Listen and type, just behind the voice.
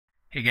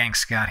Hey gang,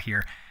 Scott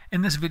here.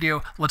 In this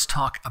video, let's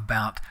talk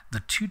about the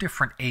two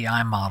different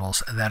AI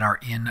models that are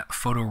in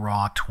Photo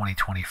RAW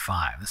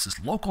 2025. This is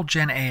Local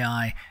Gen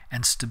AI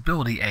and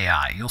Stability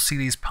AI. You'll see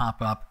these pop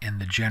up in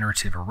the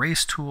Generative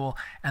Erase tool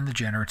and the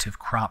Generative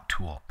Crop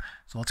tool.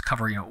 So let's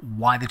cover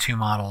why the two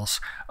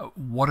models,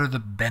 what are the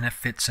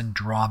benefits and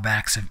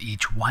drawbacks of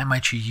each, why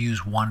might you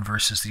use one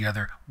versus the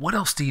other, what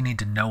else do you need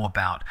to know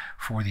about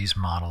for these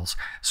models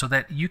so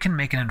that you can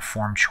make an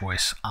informed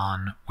choice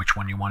on which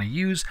one you want to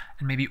use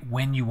and maybe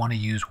when you want to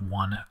use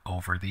one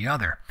over the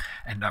other.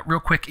 And real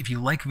quick, if you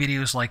like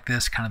videos like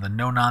this, kind of the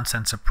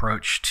no-nonsense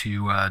approach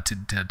to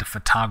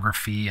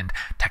photography and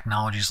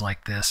technologies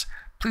like this,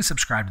 please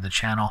subscribe to the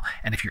channel.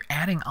 And if you're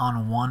adding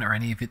ON1 or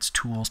any of its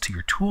tools to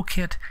your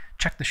toolkit,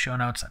 check the show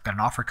notes. I've got an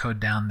offer code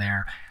down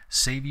there.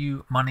 Save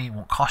you money,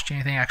 won't cost you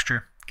anything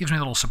extra. Gives me a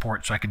little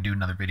support so I can do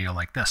another video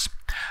like this.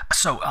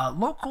 So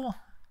Local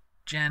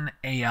Gen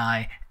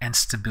AI and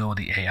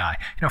Stability AI.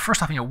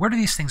 First off, where do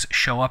these things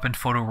show up in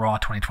Photo RAW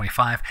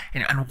 2025?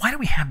 And why do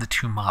we have the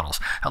two models?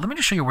 Let me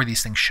just show you where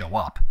these things show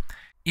up.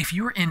 If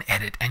you're in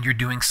Edit and you're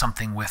doing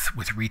something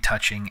with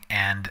retouching,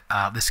 and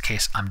this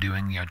case I'm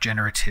doing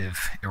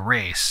Generative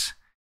Erase,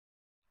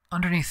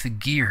 underneath the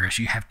gears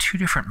you have two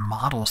different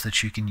models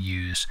that you can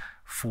use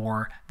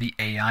for the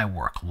AI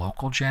work,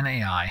 Local Gen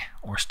AI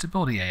or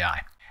Stability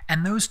AI.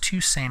 And those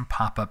two same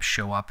pop-ups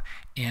show up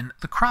in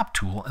the Crop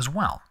tool as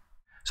well.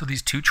 So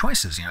these two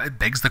choices, it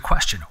begs the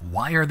question,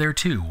 why are there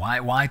two?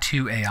 Why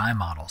two AI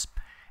models?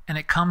 And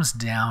it comes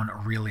down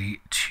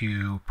really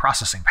to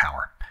processing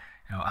power.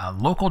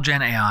 Local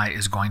Gen AI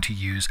is going to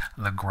use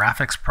the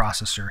graphics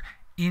processor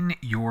in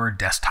your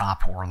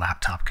desktop or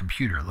laptop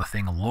computer, the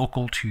thing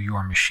local to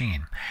your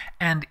machine.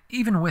 And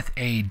even with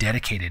a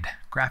dedicated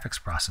graphics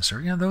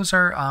processor, those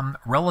are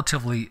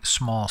relatively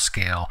small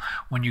scale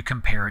when you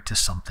compare it to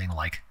something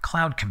like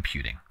cloud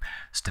computing.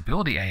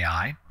 Stability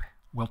AI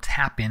will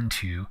tap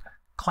into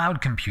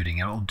cloud computing.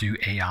 It will do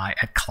AI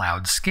at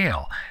cloud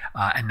scale.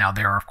 And now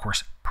there are, of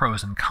course,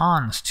 pros and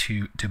cons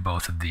to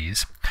both of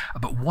these.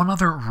 But one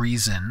other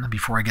reason,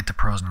 before I get to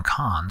pros and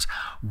cons,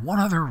 one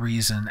other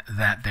reason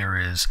that there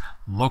is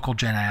Local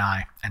Gen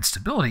AI and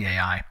Stability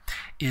AI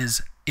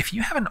is if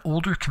you have an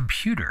older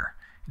computer,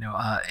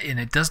 and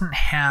it doesn't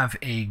have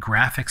a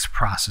graphics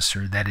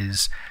processor that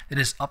is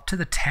up to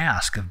the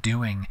task of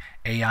doing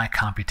AI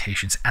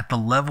computations at the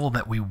level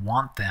that we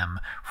want them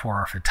for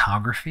our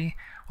photography,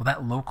 well,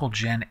 that Local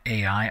Gen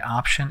AI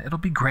option, it'll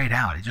be grayed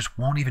out. It just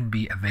won't even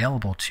be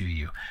available to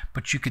you.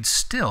 But you could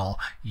still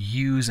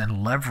use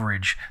and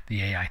leverage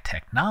the AI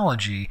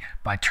technology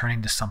by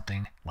turning to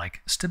something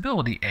like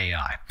Stability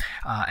AI.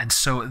 And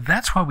so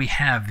that's why we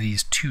have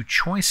these two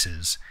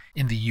choices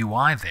in the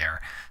UI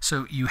there.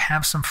 So you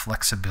have some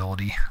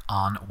flexibility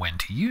on when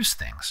to use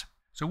things.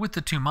 So with the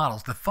two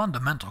models, the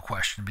fundamental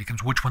question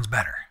becomes which one's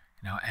better?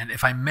 And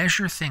if I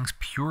measure things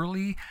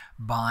purely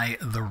by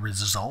the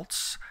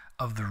results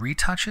of the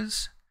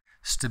retouches,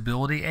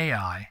 Stability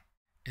AI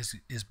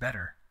is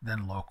better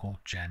than Local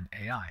Gen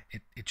AI.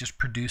 It just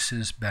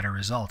produces better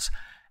results.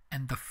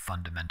 And the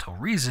fundamental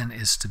reason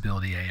is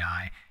Stability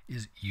AI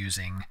is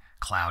using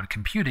cloud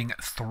computing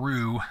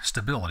through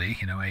Stability,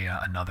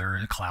 another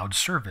cloud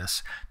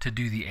service, to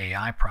do the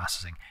AI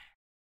processing.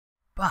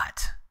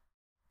 But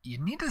you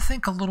need to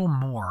think a little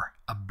more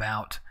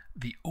about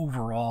the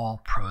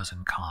overall pros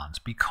and cons,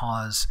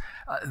 because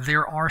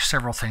there are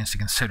several things to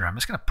consider. I'm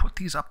just going to put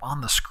these up on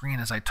the screen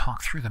as I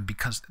talk through them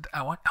because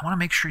I want to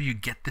make sure you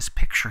get this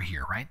picture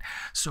here, right?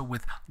 So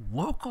with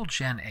Local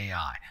Gen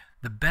AI,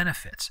 the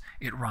benefits,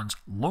 it runs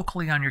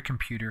locally on your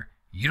computer.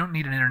 You don't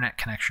need an internet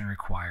connection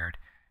required.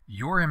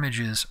 Your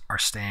images are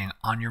staying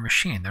on your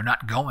machine. They're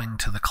not going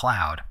to the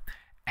cloud.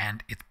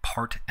 And it's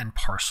part and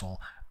parcel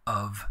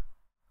of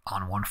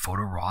ON1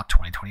 Photo RAW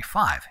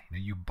 2025.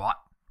 You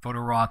bought Photo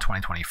RAW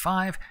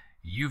 2025,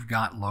 you've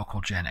got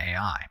Local Gen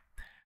AI.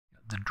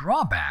 The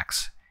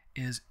drawbacks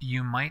is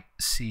you might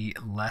see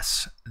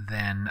less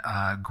than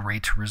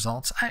great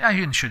results. I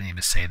shouldn't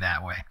even say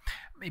that way.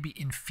 Maybe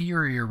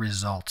inferior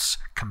results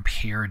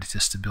compared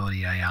to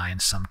Stability AI in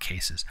some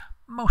cases.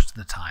 Most of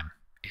the time,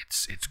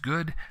 it's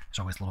good. There's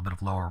always a little bit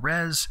of lower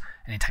res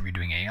anytime you're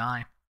doing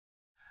AI.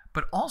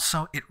 But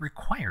also, it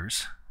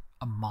requires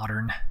a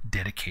modern,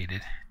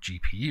 dedicated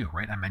GPU,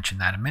 right? I mentioned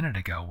that a minute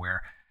ago,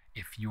 where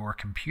if your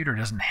computer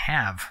doesn't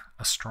have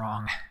a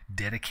strong,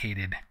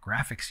 dedicated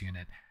graphics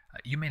unit,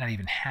 you may not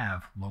even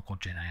have Local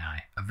Gen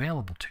AI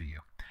available to you.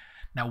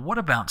 Now, what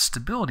about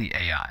Stability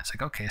AI? It's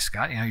like, okay,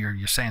 Scott,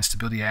 you're saying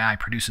Stability AI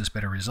produces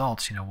better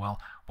results. Well,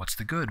 what's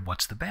the good?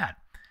 What's the bad?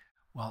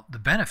 Well, the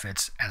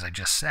benefits, as I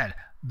just said,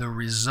 the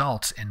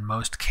results in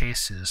most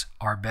cases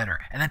are better.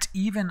 And that's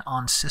even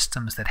on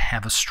systems that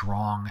have a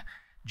strong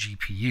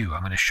GPU. I'm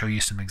going to show you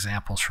some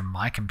examples from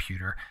my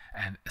computer,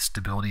 and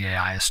Stability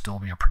AI is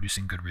still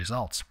producing good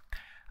results.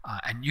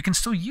 And you can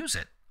still use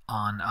it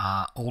on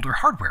older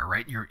hardware,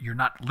 right? You're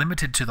not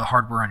limited to the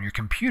hardware on your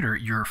computer.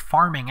 You're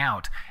farming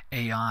out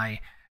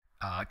AI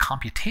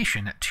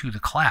computation to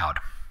the cloud.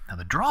 Now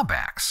the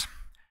drawbacks,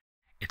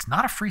 it's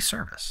not a free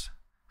service.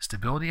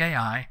 Stability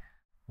AI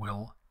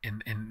will,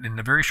 in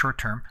the very short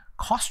term,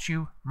 cost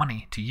you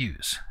money to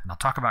use. And I'll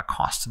talk about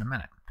costs in a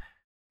minute.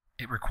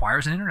 It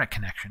requires an internet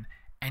connection,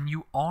 and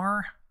you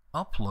are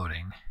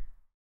uploading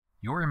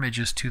your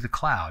images to the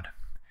cloud.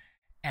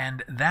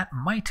 And that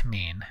might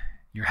mean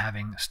you're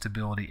having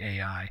Stability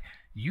AI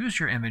use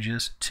your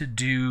images to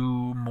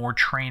do more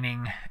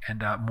training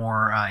and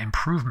more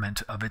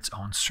improvement of its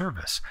own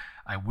service.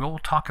 I will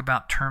talk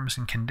about terms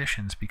and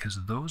conditions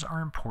because those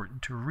are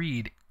important to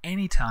read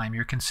anytime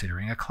you're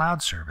considering a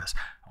cloud service.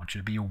 I want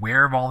you to be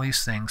aware of all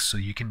these things so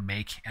you can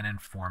make an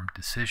informed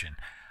decision.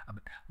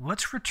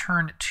 Let's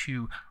return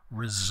to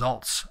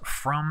results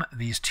from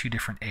these two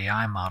different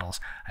AI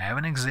models. I have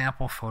an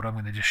example photo. I'm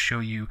going to just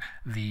show you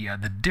the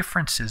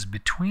differences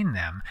between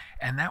them,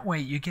 and that way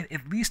you get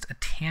at least a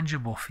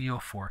tangible feel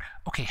for,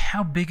 okay,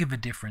 how big of a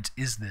difference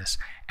is this,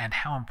 and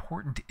how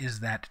important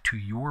is that to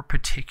your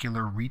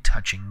particular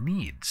retouching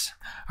needs?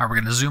 All right, we're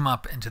going to zoom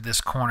up into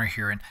this corner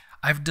here, and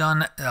I've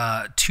done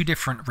two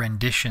different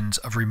renditions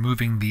of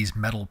removing these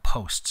metal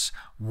posts,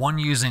 one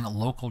using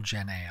local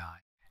Gen AI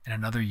and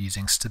another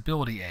using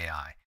Stability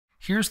AI.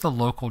 Here's the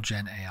local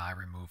Gen AI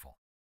removal,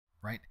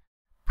 right?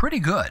 Pretty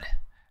good.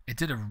 It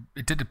did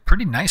a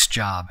pretty nice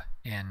job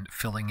in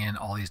filling in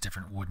all these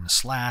different wooden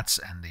slats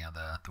and the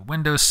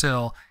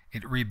windowsill.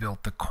 It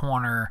rebuilt the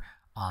corner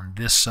on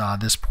this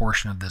this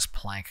portion of this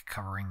plank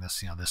covering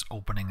this this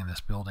opening in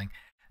this building.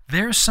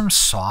 There's some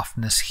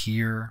softness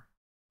here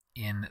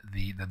in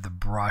the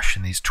brush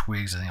and these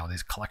twigs and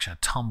these collection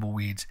of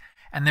tumbleweeds,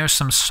 and there's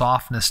some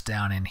softness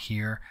down in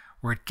here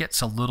where it gets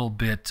a little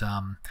bit,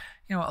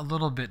 a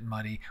little bit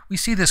muddy. We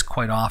see this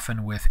quite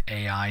often with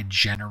AI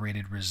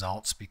generated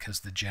results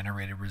because the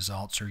generated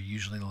results are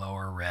usually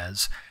lower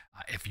res.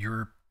 If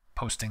you're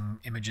posting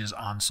images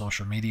on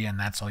social media and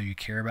that's all you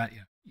care about,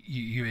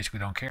 you basically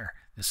don't care.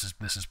 This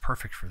is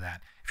perfect for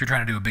that. If you're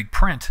trying to do a big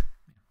print,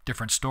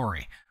 different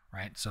story,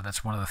 right? So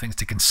that's one of the things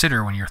to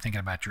consider when you're thinking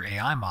about your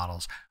AI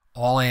models.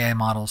 All AI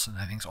models, and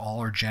I think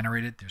all are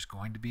generated, there's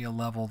going to be a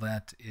level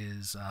that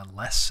is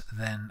less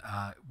than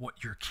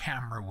what your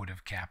camera would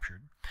have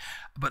captured.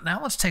 But now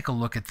let's take a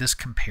look at this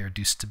compared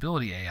to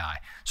Stability AI.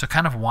 So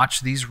kind of watch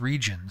these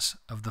regions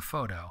of the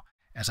photo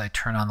as I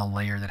turn on the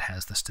layer that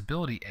has the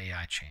Stability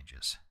AI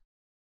changes.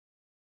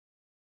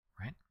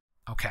 Right?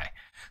 Okay,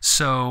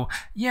 so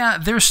yeah,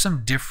 there's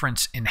some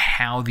difference in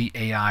how the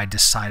AI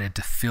decided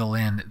to fill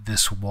in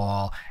this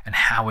wall and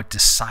how it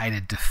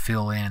decided to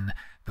fill in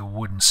the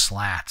wooden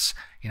slats.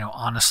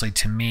 Honestly,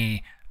 to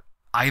me,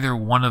 either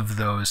one of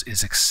those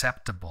is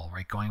acceptable,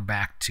 right? Going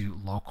back to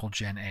local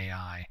Gen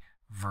AI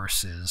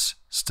versus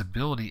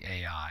Stability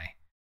AI,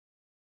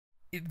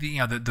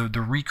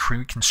 the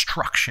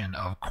reconstruction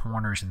of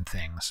corners and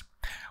things.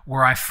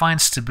 Where I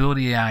find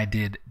Stability AI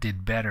did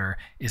better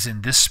is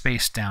in this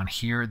space down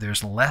here.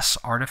 There's less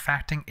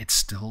artifacting. It's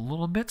still a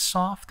little bit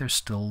soft. There's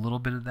still a little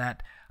bit of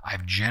that.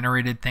 I've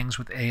generated things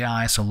with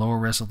AI, so lower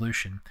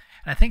resolution.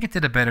 And I think it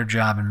did a better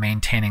job in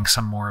maintaining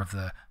some more of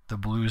the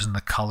blues and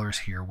the colors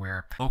here,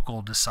 where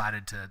local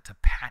decided to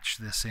patch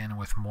this in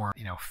with more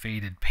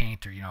faded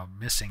paint or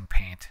missing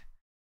paint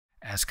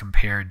as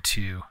compared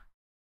to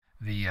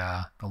the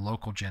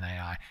local Gen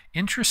AI.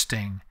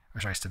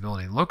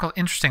 Stability. Local,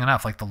 interesting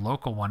enough, like the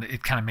local one,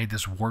 it kind of made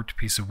this warped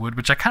piece of wood,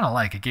 which I kind of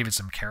like. It gave it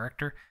some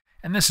character.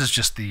 And this is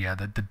just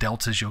the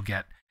deltas you'll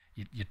get.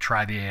 You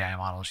try the AI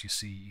models,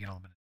 you get a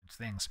little bit of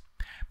things.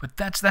 But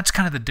that's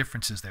kind of the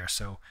differences there.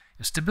 So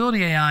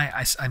Stability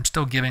AI, I'm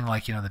still giving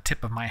the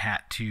tip of my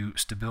hat to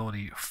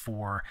Stability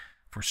for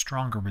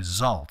stronger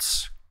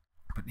results.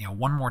 But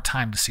one more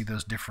time to see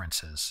those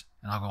differences,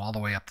 and I'll go all the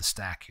way up the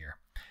stack here.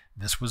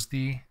 This was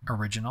the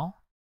original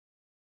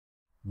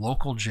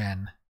local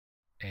Gen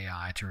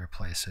AI to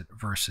replace it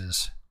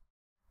versus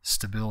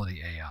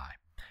Stability AI.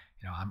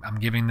 I'm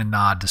giving the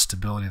nod to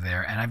Stability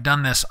there, and I've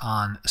done this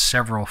on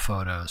several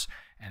photos,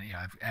 and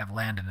I've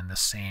landed in the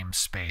same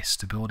space.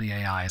 Stability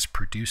AI is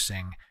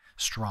producing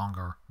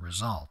stronger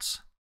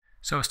results.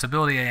 So if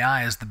Stability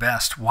AI is the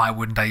best, why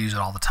wouldn't I use it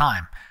all the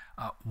time?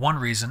 One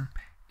reason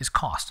is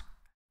cost.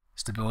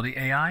 Stability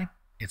AI,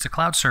 it's a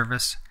cloud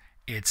service.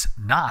 It's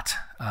not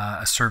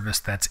a service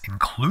that's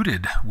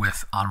included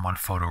with ON1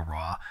 Photo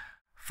RAW.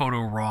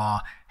 Photo RAW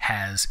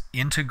has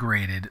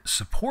integrated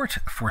support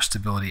for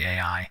Stability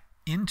AI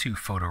into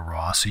Photo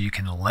RAW so you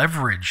can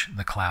leverage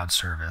the cloud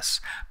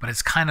service, but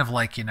it's kind of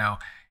like,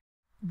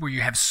 where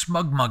you have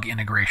SmugMug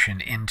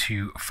integration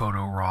into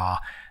Photo RAW.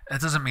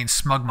 That doesn't mean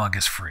SmugMug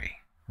is free,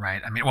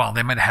 right? I mean, well,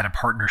 they might have had a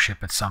partnership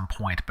at some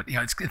point, but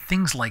it's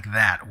things like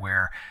that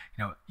where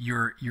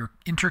you're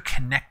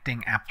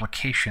interconnecting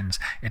applications.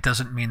 It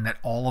doesn't mean that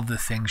all of the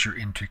things you're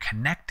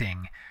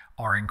interconnecting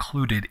are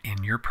included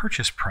in your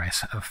purchase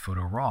price of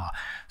Photo RAW.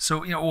 So,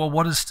 well,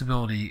 what does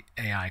Stability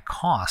AI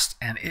cost?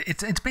 And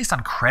it's based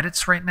on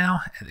credits right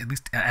now, at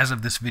least as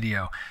of this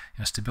video.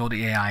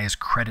 Stability AI is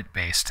credit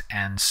based,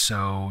 and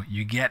so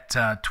you get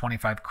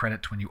 25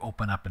 credits when you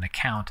open up an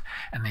account.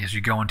 And as you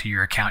go into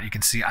your account, you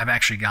can see I've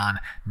actually gone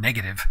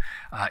negative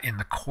in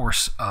the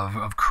course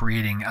of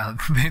creating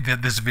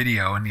this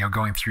video and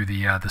going through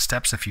the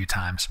steps a few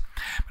times.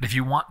 But if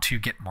you want to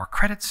get more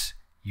credits,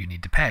 you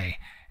need to pay.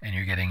 And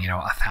you're getting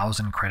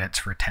 1,000 credits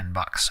for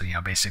 $10. So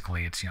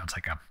basically it's it's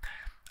like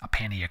a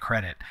penny a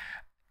credit.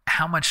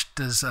 How much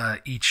does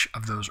each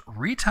of those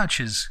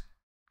retouches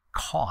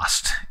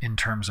cost in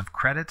terms of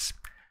credits?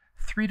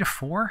 3 to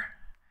 4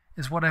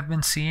 is what I've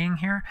been seeing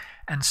here,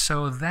 and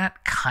so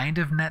that kind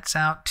of nets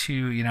out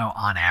to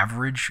on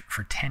average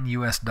for $10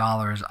 US,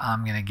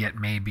 I'm gonna get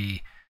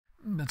maybe,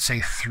 let's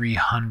say,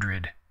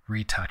 300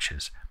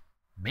 retouches.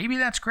 Maybe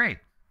that's great.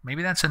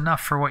 Maybe that's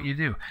enough for what you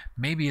do.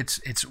 Maybe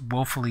it's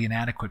woefully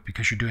inadequate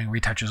because you're doing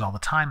retouches all the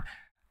time.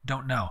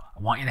 Don't know.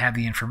 I want you to have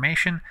the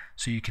information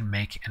so you can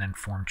make an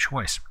informed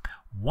choice.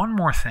 One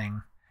more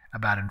thing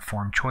about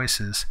informed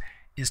choices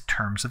is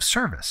terms of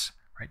service.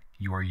 Right?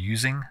 You are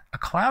using a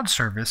cloud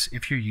service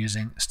if you're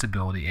using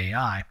Stability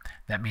AI.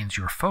 That means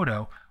your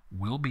photo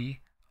will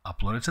be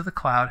uploaded to the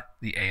cloud.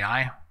 The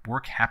AI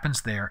work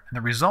happens there, and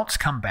the results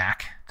come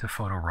back to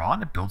Photo RAW,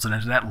 and it builds it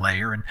into that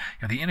layer. And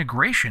the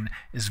integration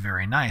is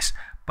very nice.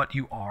 But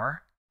you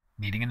are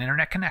needing an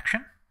internet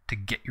connection to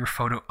get your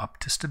photo up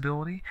to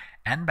Stability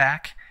and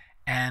back.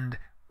 And,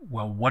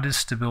 well, what is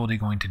Stability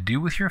going to do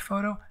with your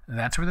photo?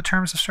 That's where the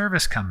terms of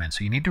service come in.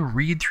 So you need to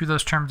read through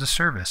those terms of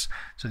service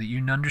so that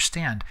you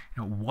understand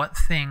what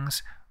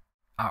things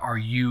are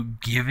you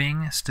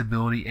giving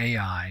Stability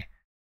AI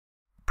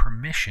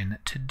permission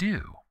to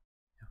do.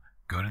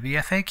 Go to the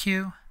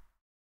FAQ,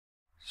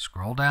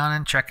 scroll down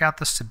and check out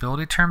the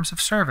Stability terms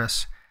of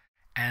service,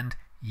 and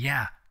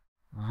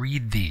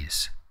read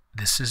these.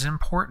 This is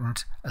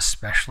important,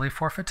 especially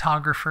for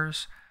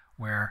photographers,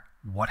 where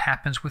what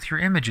happens with your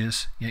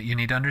images, you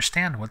need to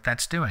understand what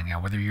that's doing.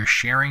 Whether you're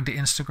sharing to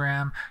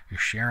Instagram, you're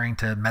sharing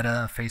to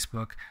Meta,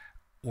 Facebook,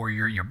 or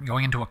you're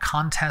going into a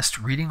contest,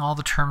 reading all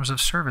the terms of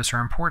service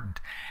are important.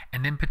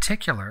 And in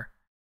particular,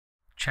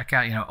 check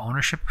out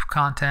ownership of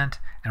content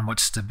and what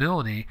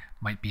Stability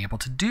might be able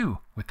to do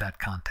with that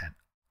content.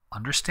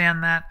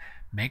 Understand that,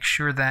 make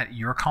sure that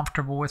you're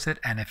comfortable with it,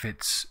 and if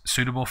it's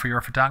suitable for your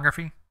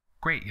photography,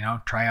 great,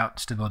 try out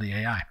Stability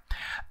AI.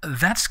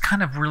 That's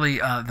kind of really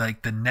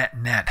like the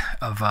net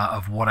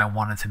of what I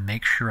wanted to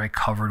make sure I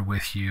covered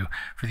with you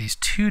for these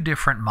two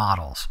different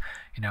models.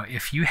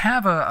 If you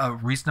have a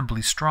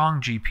reasonably strong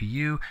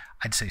GPU,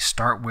 I'd say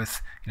start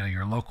with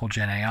your local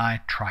Gen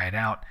AI, try it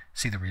out,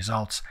 see the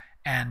results.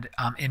 And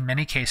in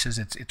many cases,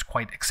 it's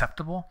quite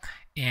acceptable.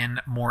 In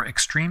more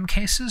extreme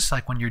cases,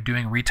 like when you're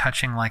doing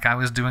retouching like I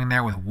was doing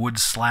there with wood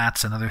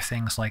slats and other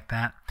things like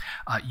that,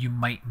 you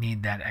might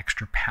need that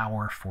extra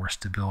power for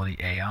Stability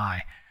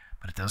AI.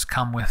 But it does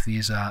come with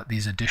these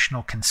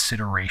additional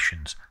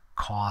considerations,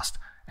 cost,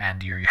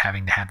 and you're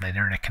having to have that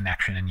internet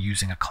connection and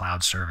using a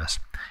cloud service.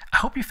 I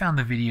hope you found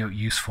the video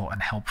useful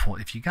and helpful.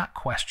 If you got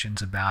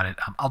questions about it,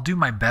 I'll do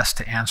my best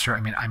to answer.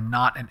 I'm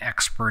not an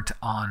expert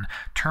on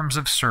terms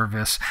of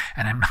service,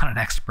 and I'm not an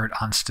expert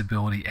on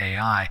Stability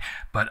AI,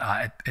 but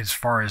as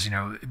far as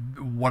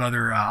what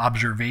other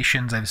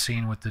observations I've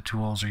seen with the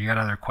tools, or you got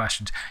other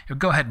questions,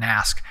 go ahead and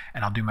ask,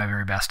 and I'll do my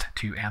very best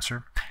to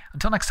answer.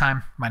 Until next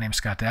time, my name is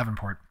Scott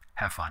Davenport.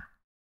 Have fun.